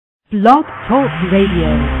Blog Talk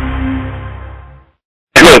Radio.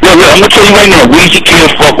 Look, I'm gonna tell you right now, Weezy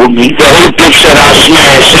can't fuck with me. The whole bitch said I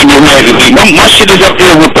smash single-handedly. My shit is up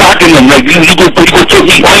there with blocking them. Like, you go take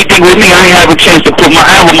me anything with me, I ain't have a chance to put my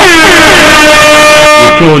album on.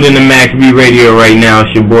 You're tuned in to Max B Radio right now.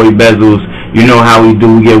 It's your boy Bezos. You know how we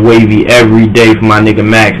do. We get wavy every day for my nigga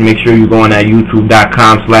Max. Make sure you go on at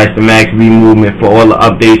youtube.com/the Max B Movement for all the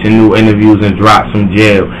updates and new interviews and drops from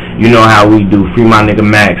jail. You know how we do. Free my nigga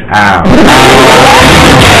Max. Ow.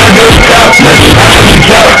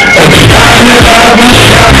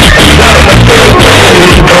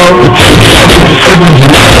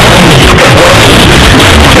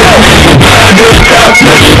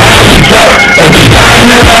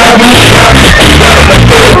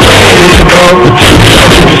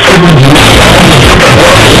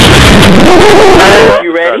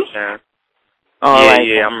 You ready?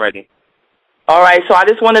 Yeah, I'm ready. All right, so I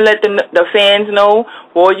just want to let the fans know,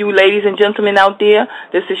 for all you ladies and gentlemen out there,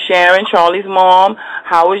 this is Sharon, Charlie's mom.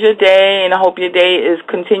 How was your day? And I hope your day is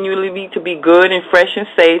continually to be good and fresh and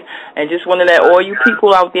safe. And just want to let all you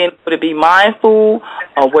people out there know to be mindful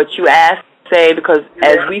of what you ask to say, because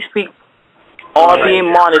as we speak, all being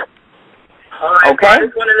monitored. Okay? I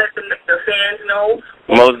just want to let the fans know.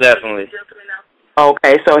 Most definitely.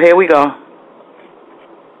 Okay, so here we go.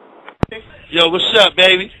 Yo, what's up,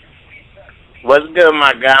 baby? What's good,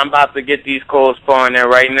 my guy? I'm about to get these calls pouring in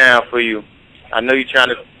right now for you. I know you're trying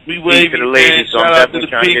to speak to the ladies, so I'm definitely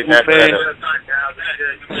trying to get that set up.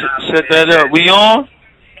 Set that up. We on?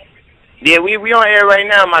 Yeah, we on air right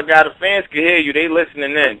now, my guy. The fans can hear you. They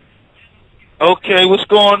listening in. Okay, what's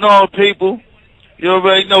going on, people? You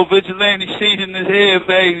already know Vigilante season is here,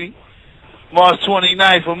 baby. March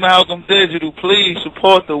 29th for Malcolm Digital. Please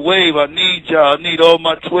support the wave. I need y'all. I need all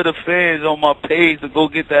my Twitter fans on my page to go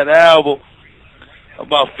get that album.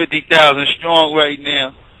 About 50,000 strong right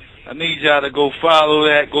now. I need y'all to go follow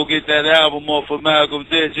that. Go get that album off of Malcolm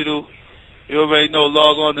Digital. You already know.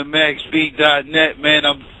 Log on to maxbeat.net, man.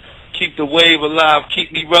 Keep the wave alive.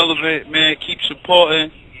 Keep me relevant, man. Keep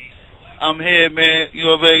supporting. I'm here, man. You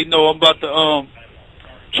already know. I'm about to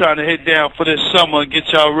trying to hit down for this summer and get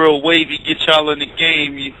y'all real wavy, get y'all in the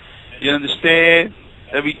game. You understand?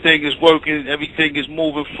 Everything is working. Everything is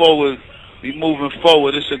moving forward. We moving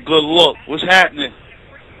forward. It's a good look. What's happening?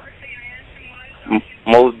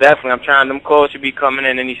 Most definitely. I'm trying. Them calls should be coming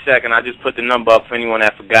in any second. I just put the number up for anyone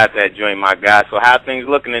that forgot that joint, my guy. So how things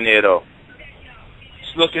looking in there, though?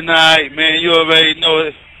 It's looking all right, man. You already know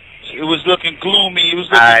it. It was looking gloomy. It was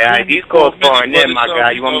looking all right. These calls pouring in, my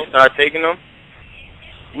guy. You want me to start taking them?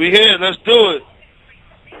 We here. Let's do it.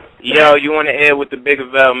 Yo, you want to air with the bigger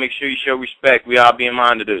Vel. Make sure you show respect. We all being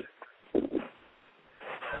monitored.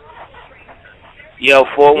 Yo,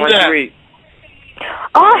 413.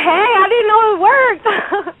 Oh, hey, I didn't know it worked.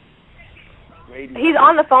 He's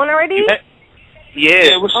on the phone already?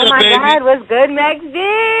 Yeah. What's up, baby? Oh, my God. What's good, Max B?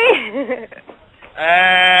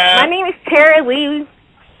 My name is Tara Lee.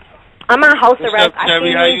 I'm on house arrest. I came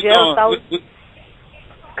in jail, so...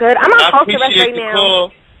 Good. I'm on house arrest right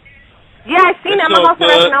now. Yeah, I seen it. I'm on house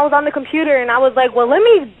arrest, and I was on the computer, and I was like, well, let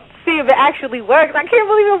me see if it actually works. I can't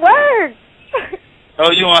believe it works.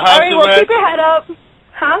 Oh, you on house arrest? All right, well, keep your head up.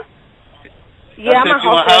 Huh? Yeah, I'm on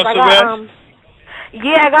house arrest.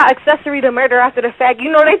 I got accessory to murder after the fact.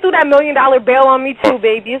 You know, they threw that $1 million bail on me, too,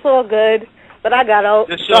 baby. It's all good. But I got out.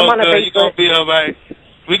 It's all good. You're going to be all right.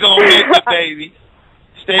 We're going to make it, baby.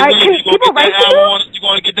 Stay with me. You going to get that album on? You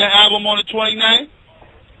going to get that album on the 29th?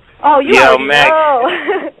 Oh, you already Max. know.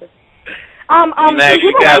 Max,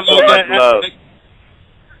 you got so much love.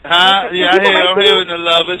 Huh? Yeah, I'm hearing the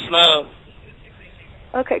love. It's love.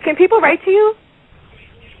 Okay. Can people write to you?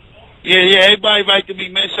 Yeah. Everybody write to me,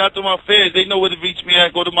 man. Shout out to my fans. They know where to reach me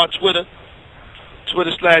at. Go to my Twitter.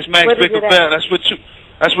 Twitter.com/MaxBiggerVell.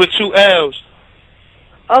 That's with two L's.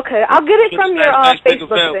 Okay. I'll get it from your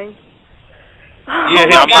Facebook thing. Yeah,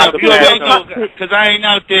 because I ain't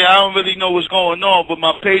out there. I don't really know what's going on, but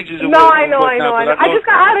my pages are... No, I know. I just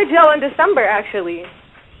got out of jail in December, actually.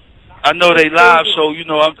 I know they live, so, you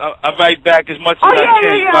know, I write back as much as I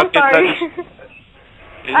can. Yeah, I'm sorry.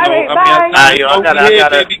 All right, bye. I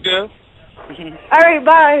got it. Baby girl. All right,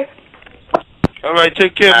 bye. All right,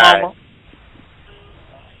 take care, mama.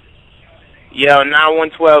 Yo,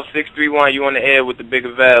 9112-631, you on the air with the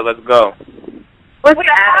bigger Vel. Let's go. We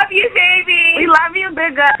love you, baby. We love you,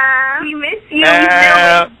 bigger. We miss you.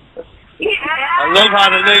 I love how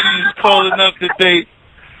the ladies is calling up today,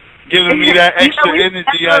 giving me that extra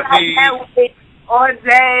energy I need. All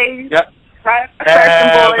day. Yep.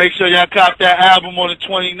 Make sure y'all cop that album on the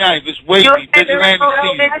 29th. It's wavy. Vigilante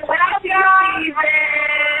season.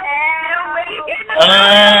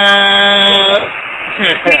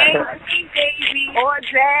 baby, all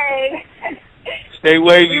day. Stay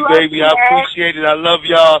wavy, baby. I appreciate it. I love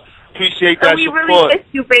y'all. Appreciate that we support. We really miss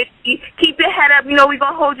you, baby. Keep your head up. You know, we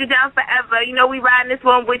gonna hold you down forever. You know, we riding this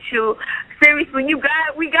one with you. Seriously, we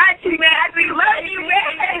got you, man. We love you,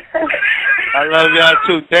 man. I love y'all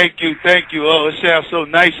too. Thank you. Oh, it sounds so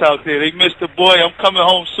nice out there. They missed the boy. I'm coming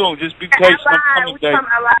home soon. Just be patient. I'm coming, baby.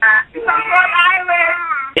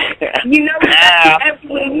 You know, we got you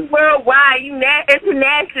everywhere. You worldwide. You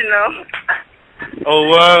international. Oh,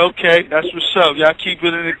 well, okay. That's what's up. Y'all keep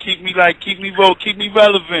it in and keep me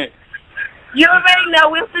relevant. You already know.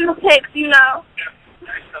 We'll send the pics, you know.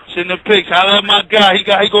 Send the pics. Holla at my guy. He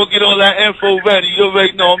gonna get all that info ready. You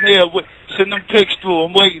already know I'm here. Send them pics through.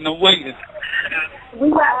 I'm waiting. All right,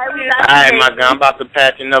 my guy. I'm about to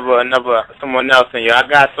patch someone else in you. I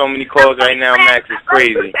got so many calls right now, Max. It's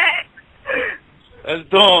crazy. That's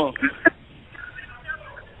dumb.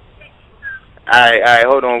 All right,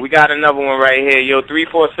 hold on. We got another one right here. Yo,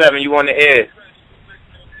 347, you on the air.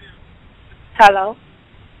 Hello.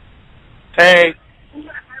 Hey.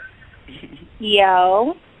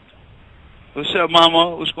 Yo. What's up,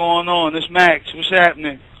 mama? What's going on? It's Max. What's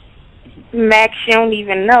happening? Max, you don't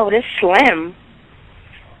even know. This Slim.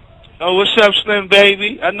 Oh, what's up, Slim,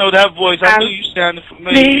 baby? I know that voice. I knew you sounded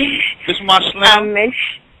familiar. This is my Slim.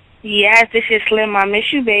 Yes, this is Slim. I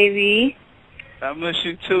miss you, baby. I miss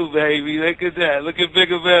you too, baby. Look at that. Look at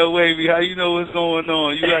Bigger Bell Wavy. How you know what's going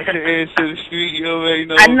on? You got your ears to the street. You already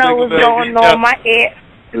know. I know what's going on. My ear.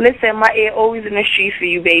 Listen, my ear always in the street for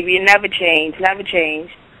you, baby. It never changed. Never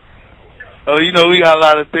changed. Oh, you know, we got a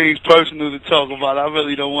lot of things personal to talk about. I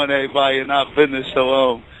really don't want everybody in our business,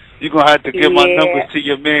 so you're going to have to give my number to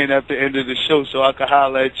your man at the end of the show so I can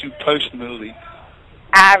holler at you personally.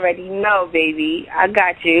 I already know, baby. I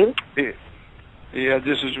got you. Yeah, I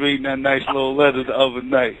just was reading that nice little letter the other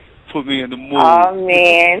night. Put me in the mood. Oh,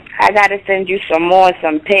 man. I got to send you some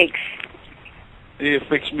pics. Yeah,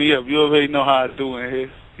 fix me up. You already know how I do in here.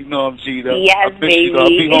 You know I'm G'd up. Yes, baby. I'll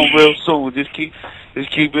be home real soon. Just keep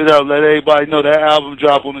it up. Let everybody know that album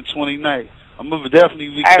drop on the 29th. I'm going to definitely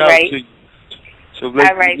reach out to you. So all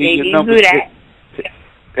right, baby. You do that.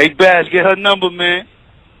 Hey, Bass, get her number, man.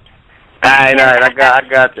 All right. I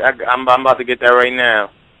got you. I'm about to get that right now.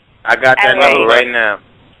 I got that number right now.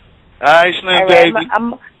 All right, Slim, baby.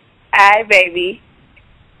 All right, baby.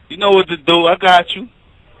 You know what to do. I got you.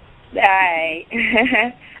 All right.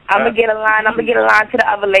 I'm going to get a line to the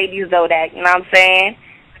other ladies, though, that, you know what I'm saying?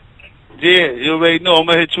 Yeah, you already know. I'm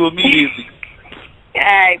going to hit you immediately. All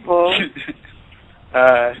right, boo.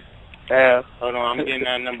 All right. Hold on, I'm getting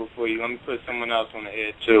that number for you. Let me put someone else on the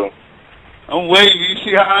air, too. I'm waiting. You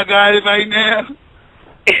see how I got it right now?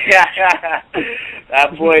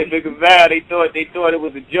 That boy, Bigger Val, they thought it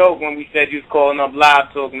was a joke when we said you was calling up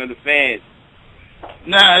live talking to the fans.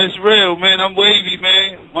 Nah, it's real, man. I'm wavy,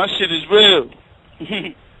 man. My shit is real.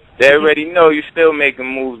 They already know you still making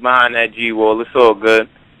moves behind that G-wall. It's all good.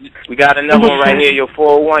 We got another one right here. Your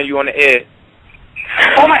 401, you on the air.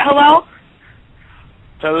 Oh, my, hello?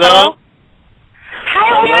 Hello?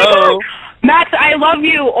 Hi, oh, my God. Max, I love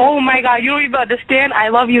you. Oh, my God. You don't even understand. I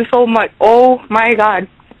love you so much. Oh, my God.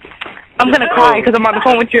 I'm going to cry because I'm on the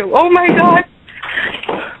phone with you. Oh, my God.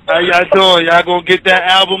 How y'all doing? Y'all going to get that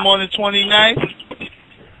album on the 29th?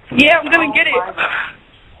 Yeah, I'm going to get it.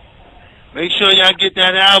 Make sure y'all get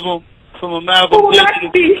that album from Amalgam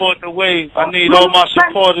Digital to support the wave. I need all my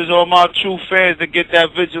supporters, all my true fans to get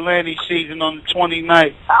that Vigilante season on the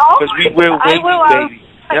 29th. Because we will wait, baby.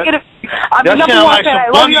 Y'all sound like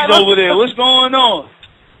some bunnies over there. What's going on?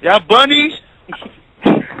 Y'all bunnies?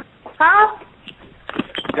 Huh?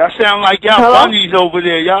 Y'all sound like y'all bunnies over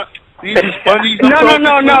there. Y'all, these is bunnies? No.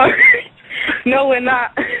 No, we're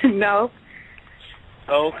not. No.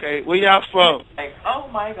 Okay, where y'all from? Oh,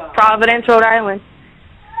 my God. Providence, Rhode Island.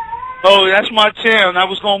 Oh, that's my town. I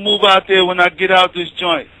was going to move out there when I get out this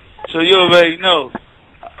joint. So you already know.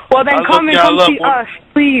 Well, then come see us,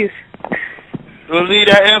 please. We'll leave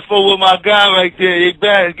that info with my guy right there. They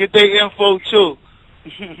bad. Get their info, too. All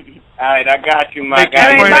right, I got you, my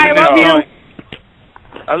guy. All right, I love you.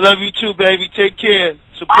 I love you, too, baby. Take care.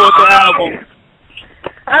 Support the album.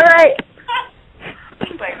 All right.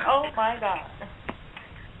 He's like, oh, my God.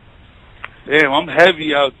 Damn, I'm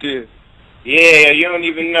heavy out there. Yeah, you don't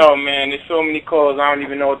even know, man. There's so many calls, I don't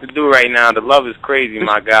even know what to do right now. The love is crazy,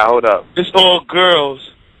 my guy. Hold up. It's all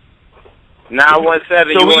girls.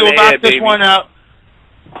 917, so you on the air, baby. So we this one out.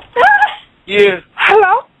 Yeah.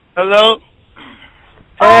 Hello? Hello?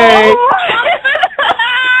 Hey. Oh.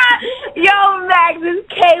 Yo, Max, it's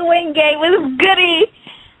K Wingate. What's goody?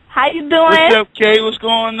 How you doing? What's up, Kay? What's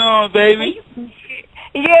going on, baby?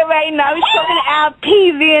 You already know. We talking out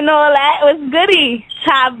PV and all that. What's goody?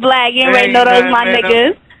 Top Black. You already know those my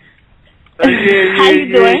niggas. Yeah, How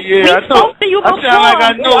you doing? Yeah. We spoke to you before. I sound like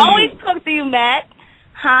I know we always talk to you, Matt.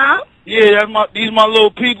 Huh? Yeah, these my little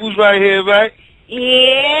peoples right here, right?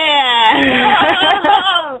 Yeah.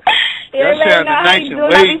 You that sounded nice and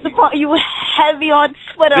wavy. You heavy on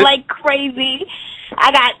Twitter like crazy.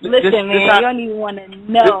 Listen, man, you don't even want to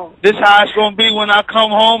know. This how it's going to be when I come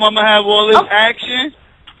home. I'm going to have all this action.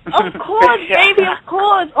 Of course, baby, of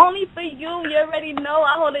course. Only for you. You already know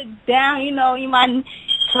I hold it down. You know, you might...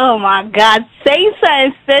 Oh, my God. Say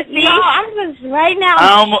something, sissy. No, I'm just right now.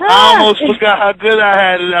 I almost forgot how good I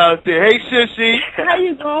had it out there. Hey, sissy. How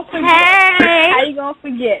you going to forget? Hey. How you going to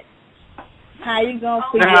forget? How you going to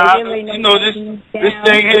forget? You know, this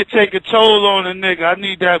thing here take a toll on a nigga. I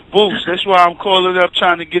need that boost. That's why I'm calling up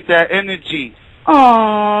trying to get that energy.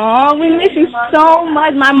 Aw, we miss you so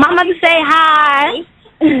much. My mama to say hi.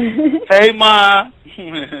 Hey, Ma.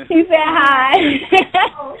 He said hi.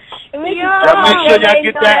 Make sure y'all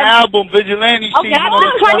get that album, Vigilante Season, on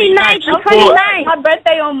the 29th. My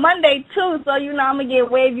birthday on Monday, too, so, you know, I'm going to get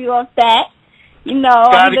wavy off that. You know,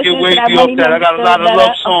 gotta get wavy off that. I got a lot of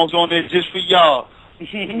love songs on there just for y'all.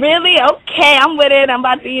 Really? Okay, I'm with it. I'm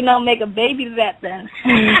about to, you know, make a baby to that then.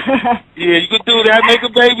 Yeah, you can do that. Make a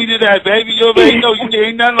baby to that, baby. You already know you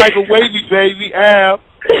ain't nothing like a wavy baby, Al.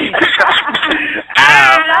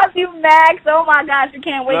 I love you, Max. Oh my gosh, I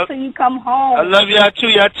can't wait till you come home. I love y'all too.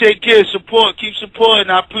 Y'all take care. Support. Keep supporting.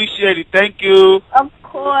 I appreciate it. Thank you. Of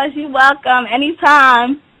course. You're welcome.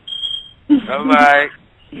 Anytime. All right.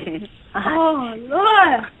 Oh,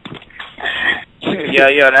 Lord.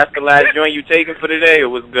 Yeah, that's the last joint you taking for today, or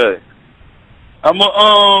what's good?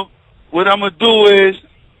 What I'm gonna do is,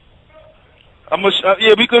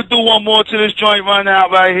 we could do one more to this joint run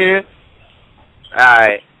out right here.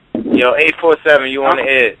 Alright. Yo, 847, you on the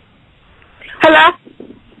air. Hello?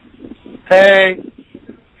 Hey.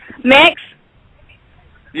 Max?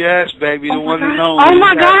 Yes, baby, the one and only. Oh,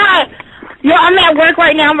 my God. Yo, I'm at work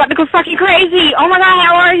right now. I'm about to go fucking crazy. Oh, my God,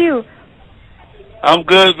 how are you? I'm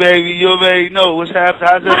good, baby. You already know what's happening.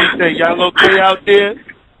 How's everything? Y'all okay out there?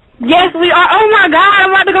 Yes, we are. Oh, my God,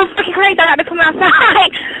 I'm about to go fucking crazy. I got to come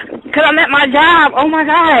outside because I'm at my job. Oh, my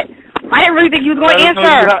God. I didn't really think you was going to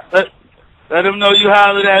answer. Let them know you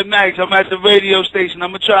hollered at Max. I'm at the radio station.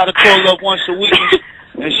 I'm going to try to call up once a week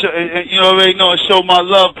and you already know, and show my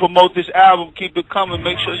love, promote this album, keep it coming.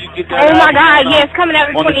 Make sure you get that album. Oh, my God, yes, coming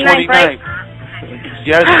out on the 29th, right?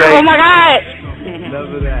 Yes, baby. Oh, my God.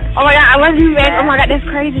 Oh, my God, I love you, man. Oh, my God, that's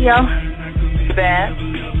crazy, yo. Bad.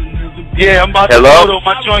 Yeah, I'm about to go.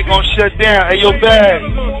 My joint going to shut down. Hey, yo, Bad.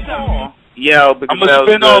 Yo, I'm going to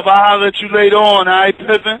spin off. I'll holler at you later on, all right,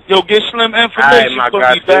 Pippin? Yo, get Slim information my for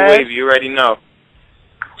God, me, Bad. Wave, you already know.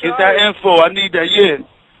 Get that info. I need that, yeah.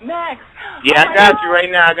 Max. Yeah, I got you right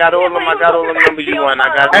now. I got all of them. I got all the numbers you want.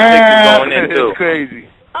 I got the tickets going in, too. It's crazy.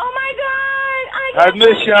 Oh, my God. I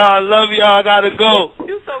miss y'all. I love y'all. I got to go.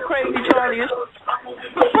 You so crazy, Charlie. All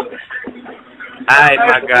right,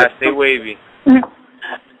 my God. Stay wavy.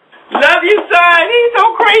 Love you, son. He's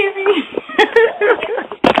so crazy.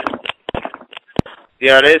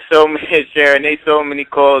 Yeah, there's so many, Sharon. There's so many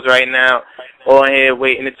calls right now on here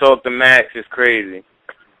waiting to talk to Max. It's crazy.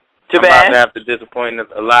 Too I'm bad. about to have to disappoint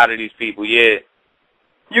a lot of these people, yeah.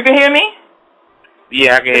 You can hear me?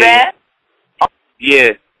 Yeah, I can hear bad? you.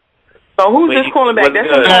 Yeah. So who's this calling back? That's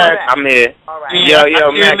good. I'm here. All right. Yo,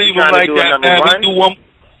 Max, you trying to do another one?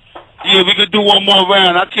 Yeah, we could do one more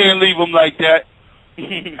round. I can't leave them like that.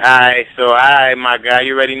 Alright, my guy,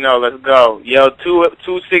 you already know. Let's go. Yo,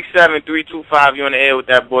 267-325, you on the air with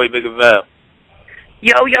that boy, Big Vel.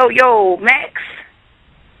 Yo, Max.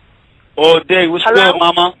 All day. What's good,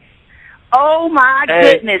 mama? Oh, my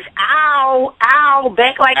goodness. Ow.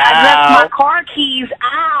 Back like I left my car keys.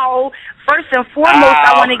 Ow. First and foremost,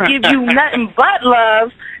 I want to give you nothing but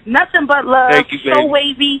love. Nothing but love. Thank you, baby. So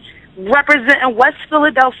wavy. Representing West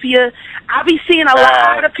Philadelphia. I be seeing a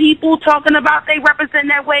lot of people talking about they represent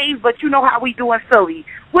that wave, but you know how we do in Philly.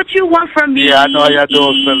 What you want from me? Yeah, I know how y'all do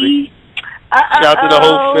in Philly. Shout out to the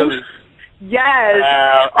whole Philly. Yes.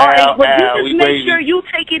 All right, but you just make sure you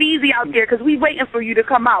take it easy out there, because we waiting for you to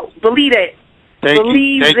come out. Believe it. Thank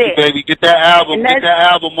you, baby. Get that album. Get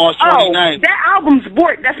that album March 29th. That album's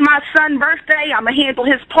bought. That's my son's birthday. I'm going to handle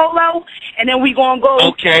his polo, and then we going to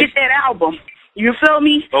go get that album. You feel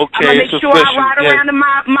me? Okay, I'm going to make sure I ride around in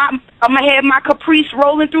I'm going to have my Caprice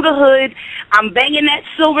rolling through the hood. I'm banging that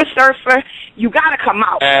Silver Surfer. You got to come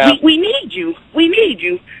out. We need you. We need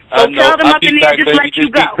you. So tell them up in there, just let you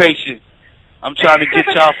go. Be patient. I'm trying to get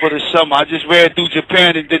y'all for the summer. I just ran through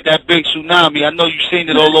Japan and did that big tsunami. I know you've seen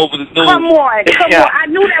it all over the news. Come on. I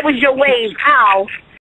knew that was your wave. Ow.